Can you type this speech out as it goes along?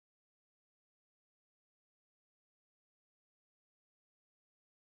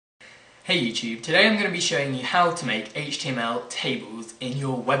Hey YouTube, today I'm going to be showing you how to make HTML tables in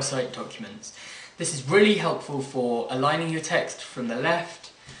your website documents. This is really helpful for aligning your text from the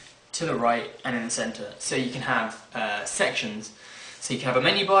left to the right and in the centre. So you can have sections. So you can have a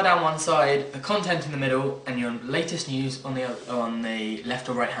menu bar down one side, the content in the middle, and your latest news on the left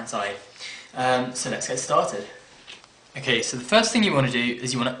or right hand side. So let's get started. Okay, so the first thing you want to do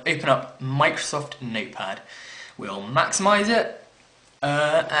is you want to open up Microsoft Notepad. We'll maximise it.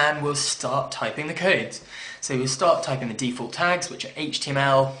 And we'll start typing the codes. So we'll start typing the default tags, which are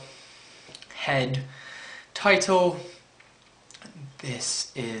HTML, head, title.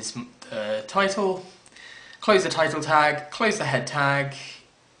 This is the title. Close the title tag, close the head tag,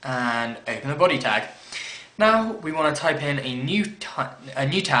 and open the body tag. Now we want to type in a new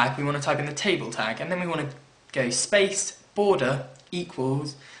tag. We want to type in the table tag, and then we want to go space border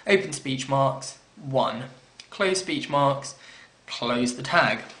equals open speech marks 1, close speech marks. Close the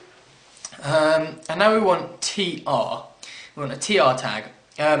tag. And now we want TR. We want a TR tag.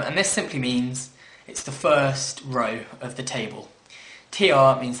 And this simply means it's the first row of the table.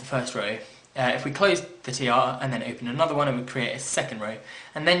 TR means the first row. If we close the TR and then open another one, it would create a second row.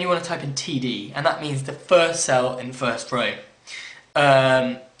 And then you want to type in TD, and that means the first cell in the first row.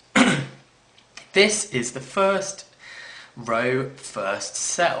 This is the first row, first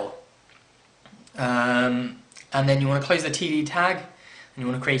cell. And then you want to close the TD tag, and you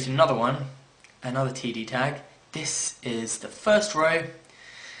want to create another one, another TD tag. This is the first row,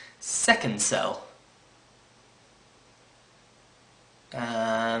 second cell.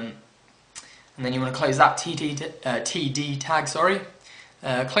 And then you want to close that TD tag,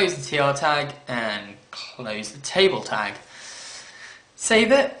 close the TR tag, and close the table tag.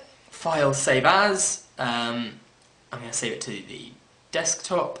 Save it, file save as. I'm going to save it to the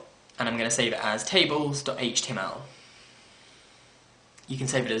desktop. And I'm going to save it as tables.html. You can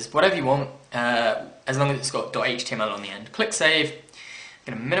save it as whatever you want, as long as it's got .html on the end. Click save. I'm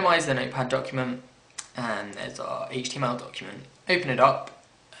going to minimize the notepad document, and there's our HTML document. Open it up,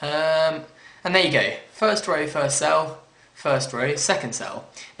 and there you go. First row, first cell, first row, second cell.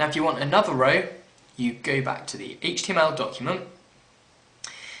 Now if you want another row, you go back to the HTML document,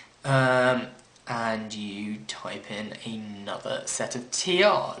 and you type in another set of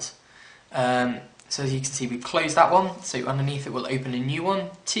TRs. So as you can see, we've closed that one, so underneath it will open a new one,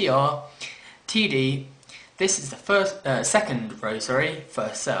 TR, TD. This is the second row,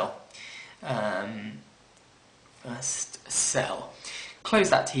 first cell. First cell. Close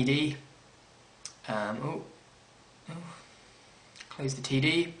that TD. Close the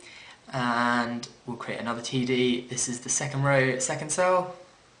TD, and we'll create another TD. This is the second row, second cell.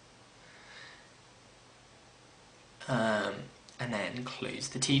 And then close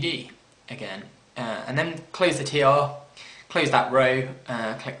the TD again, and then close the TR, close that row,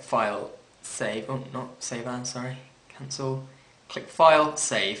 click File, Save, not Save As, cancel, click File,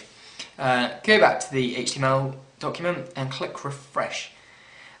 Save. Go back to the HTML document and click Refresh.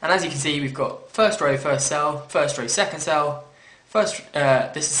 And as you can see, we've got first row, first cell, first row, second cell, this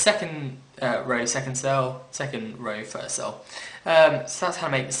is second row, second cell, second row, first cell. So that's how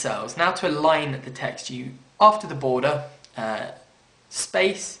to make the cells. Now to align the text, after the border,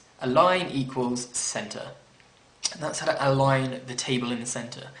 space, align equals center. And that's how to align the table in the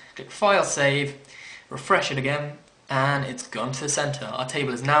center. Click File, Save, refresh it again, and it's gone to the center. Our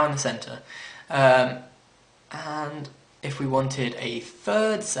table is now in the center. And if we wanted a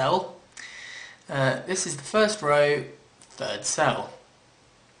third cell, this is the first row, third cell.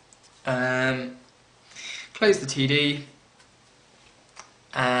 Close the TD,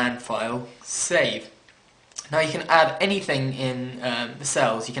 and File, Save. Now you can add anything in the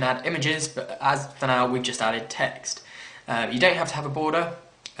cells. You can add images, but as for now we've just added text. You don't have to have a border,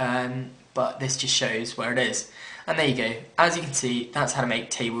 but this just shows where it is. And there you go. As you can see, that's how to make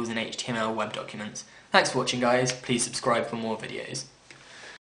tables in HTML web documents. Thanks for watching guys. Please subscribe for more videos.